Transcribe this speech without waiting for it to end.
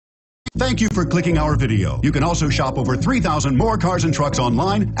Thank you for clicking our video. You can also shop over 3,000 more cars and trucks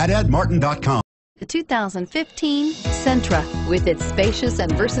online at edmartin.com. The 2015 Sentra. With its spacious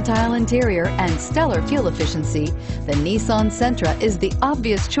and versatile interior and stellar fuel efficiency, the Nissan Sentra is the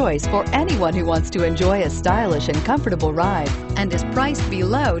obvious choice for anyone who wants to enjoy a stylish and comfortable ride and is priced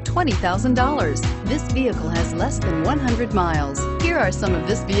below $20,000. This vehicle has less than 100 miles. Here are some of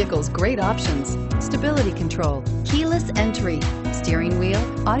this vehicle's great options: stability control, keyless entry, steering wheel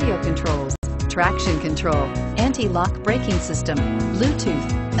audio controls, traction control, anti-lock braking system,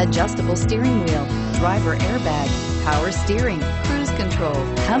 Bluetooth, adjustable steering wheel, driver airbag, power steering, cruise control.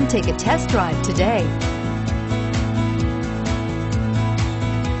 Come take a test drive today.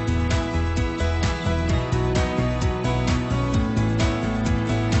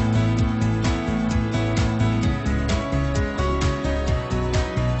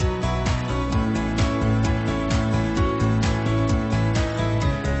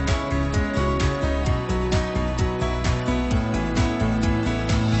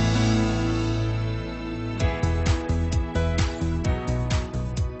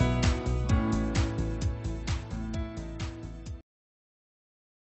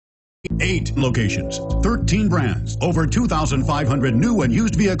 Eight locations, 13 brands, over 2,500 new and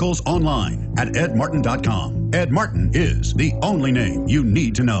used vehicles online at edmartin.com. Ed Martin is the only name you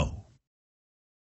need to know.